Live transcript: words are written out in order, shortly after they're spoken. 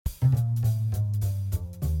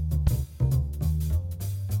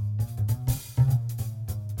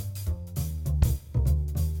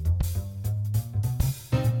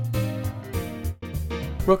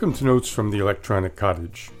Welcome to Notes from the Electronic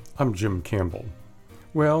Cottage. I'm Jim Campbell.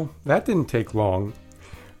 Well, that didn't take long.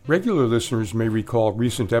 Regular listeners may recall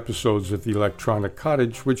recent episodes of the Electronic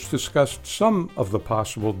Cottage which discussed some of the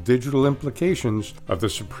possible digital implications of the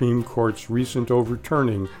Supreme Court's recent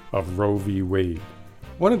overturning of Roe v. Wade.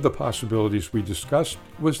 One of the possibilities we discussed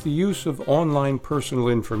was the use of online personal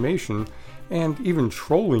information and even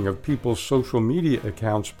trolling of people's social media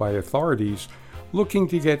accounts by authorities looking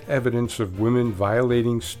to get evidence of women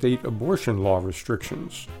violating state abortion law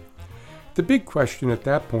restrictions. The big question at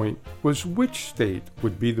that point was which state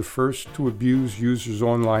would be the first to abuse users'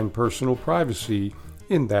 online personal privacy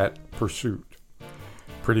in that pursuit.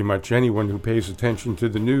 Pretty much anyone who pays attention to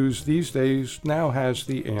the news these days now has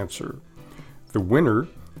the answer. The winner,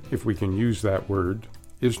 if we can use that word,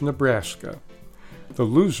 is Nebraska. The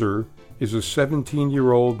loser is a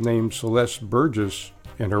 17-year-old named Celeste Burgess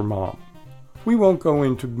and her mom. We won't go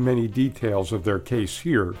into many details of their case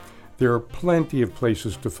here. There are plenty of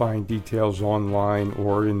places to find details online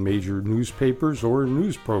or in major newspapers or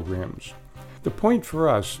news programs. The point for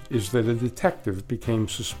us is that a detective became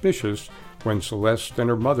suspicious when Celeste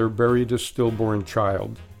and her mother buried a stillborn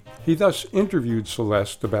child. He thus interviewed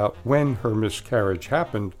Celeste about when her miscarriage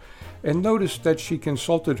happened and noticed that she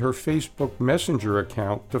consulted her Facebook Messenger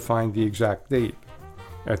account to find the exact date.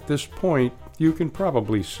 At this point, you can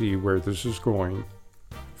probably see where this is going.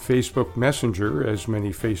 Facebook Messenger, as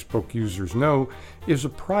many Facebook users know, is a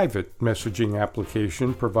private messaging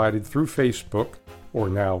application provided through Facebook, or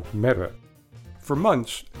now Meta. For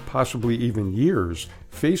months, possibly even years,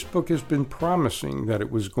 Facebook has been promising that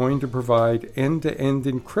it was going to provide end-to-end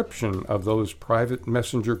encryption of those private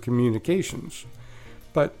messenger communications,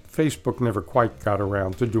 but Facebook never quite got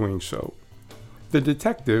around to doing so. The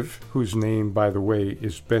detective, whose name, by the way,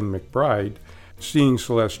 is Ben McBride, seeing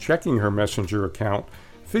Celeste checking her Messenger account,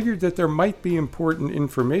 figured that there might be important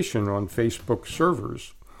information on Facebook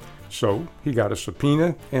servers. So he got a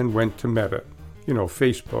subpoena and went to Meta,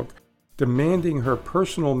 Facebook, demanding her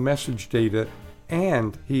personal message data,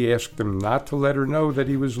 and he asked them not to let her know that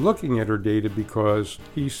he was looking at her data because,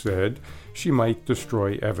 he said, she might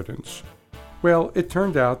destroy evidence. Well, it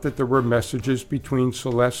turned out that there were messages between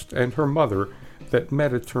Celeste and her mother that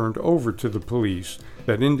Meta turned over to the police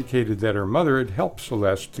that indicated that her mother had helped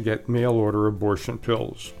Celeste to get mail-order abortion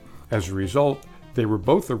pills. As a result, they were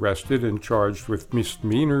both arrested and charged with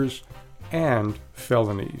misdemeanors and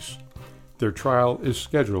felonies. Their trial is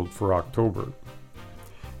scheduled for October.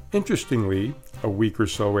 Interestingly, a week or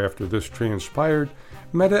so after this transpired,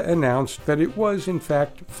 Meta announced that it was, in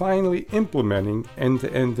fact, finally implementing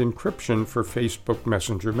end-to-end encryption for Facebook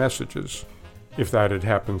Messenger messages. If that had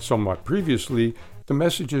happened somewhat previously, the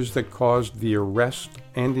messages that caused the arrest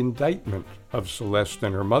and indictment of Celeste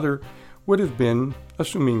and her mother would have been,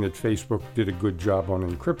 assuming that Facebook did a good job on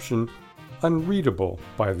encryption, unreadable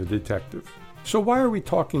by the detective. So why are we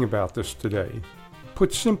talking about this today?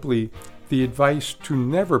 Put simply, the advice to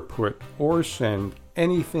never put or send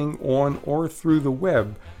anything on or through the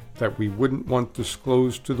web that we wouldn't want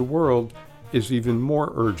disclosed to the world is even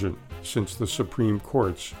more urgent since the Supreme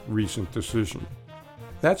Court's recent decision.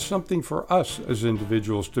 That's something for us as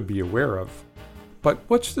individuals to be aware of. But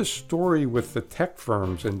what's the story with the tech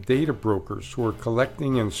firms and data brokers who are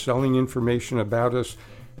collecting and selling information about us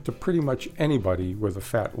to pretty much anybody with a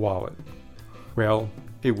fat wallet? Well,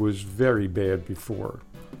 it was very bad before.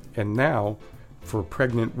 And now, for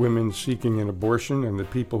pregnant women seeking an abortion and the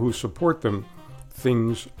people who support them,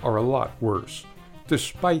 things are a lot worse,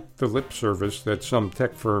 despite the lip service that some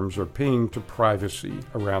tech firms are paying to privacy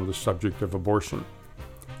around the subject of abortion.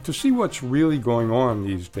 To see what's really going on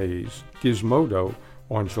these days, Gizmodo,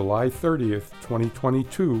 on July 30th,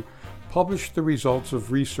 2022, published the results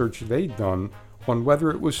of research they'd done on whether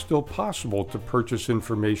it was still possible to purchase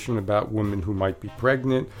information about women who might be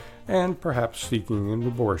pregnant and perhaps seeking an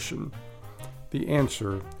abortion. The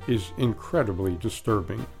answer is incredibly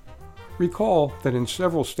disturbing. Recall that in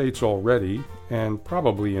several states already, and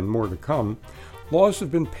probably in more to come, laws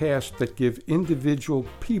have been passed that give individual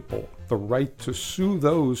people the right to sue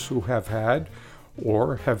those who have had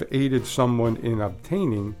or have aided someone in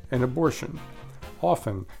obtaining an abortion,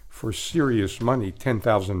 often for serious money,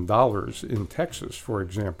 $10,000 in Texas, for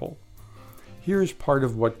example. Here's part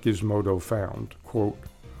of what Gizmodo found, quote,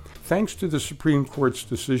 "Thanks to the Supreme Court's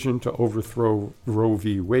decision to overthrow Roe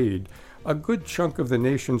v. Wade, a good chunk of the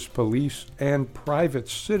nation's police and private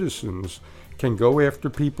citizens can go after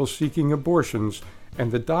people seeking abortions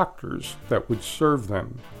and the doctors that would serve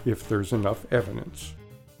them if there's enough evidence.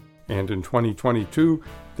 And in 2022,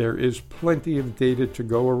 there is plenty of data to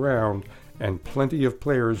go around and plenty of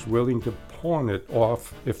players willing to pawn it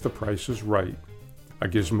off if the price is right." A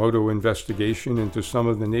Gizmodo investigation into some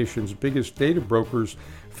of the nation's biggest data brokers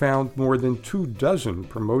found more than 24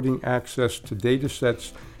 promoting access to data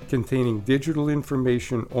sets containing digital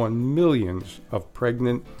information on millions of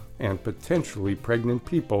pregnant and potentially pregnant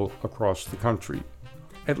people across the country.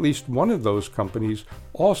 At least one of those companies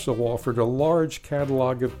also offered a large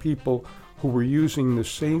catalog of people who were using the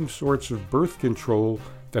same sorts of birth control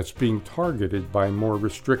that's being targeted by more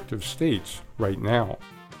restrictive states right now.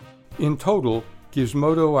 In total,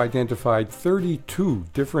 Gizmodo identified 32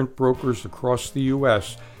 different brokers across the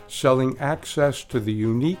U.S. selling access to the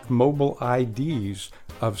unique mobile IDs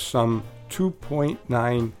of some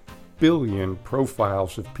 2.9 billion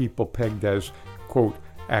profiles of people pegged as, quote,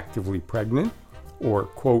 actively pregnant or,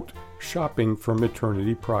 quote, shopping for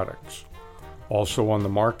maternity products. Also on the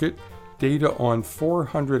market, data on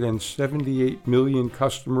 478 million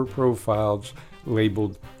customer profiles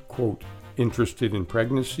labeled, quote, interested in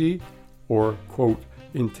pregnancy or, quote,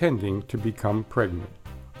 intending to become pregnant,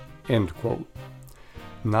 end quote.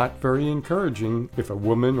 Not very encouraging if a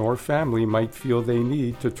woman or family might feel they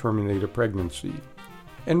need to terminate a pregnancy.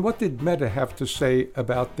 And what did Meta have to say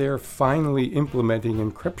about their finally implementing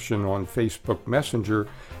encryption on Facebook Messenger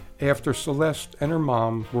after Celeste and her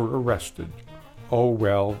mom were arrested? Oh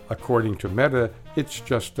well, according to Meta, it's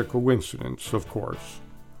just a coincidence, of course.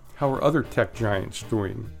 How are other tech giants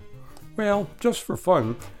doing? Well, just for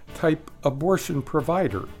fun, type abortion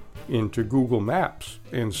provider into Google Maps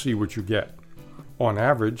and see what you get. On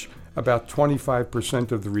average, about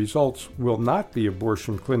 25% of the results will not be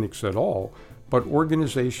abortion clinics at all, but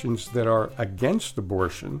organizations that are against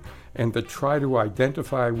abortion and that try to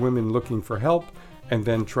identify women looking for help and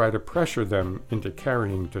then try to pressure them into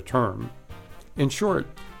carrying to term. In short,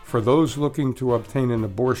 for those looking to obtain an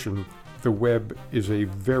abortion, the web is a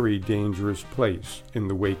very dangerous place in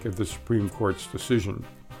the wake of the Supreme Court's decision.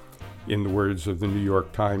 In the words of the New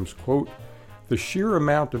York Times, quote, the sheer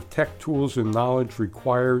amount of tech tools and knowledge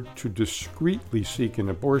required to discreetly seek an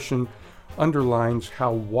abortion underlines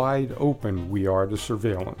how wide open we are to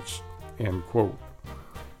surveillance, end quote.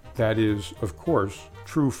 That is, of course,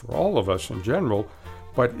 true for all of us in general,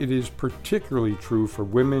 but it is particularly true for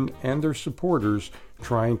women and their supporters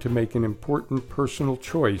trying to make an important personal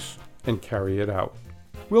choice and carry it out.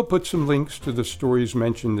 We'll put some links to the stories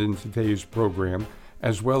mentioned in today's program,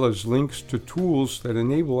 as well as links to tools that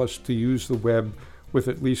enable us to use the web with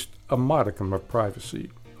at least a modicum of privacy.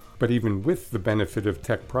 But even with the benefit of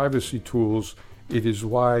tech privacy tools, it is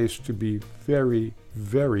wise to be very,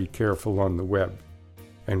 very careful on the web.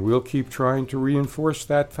 And we'll keep trying to reinforce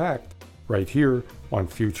that fact right here on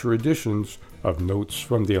future editions of Notes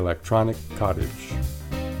from the Electronic Cottage.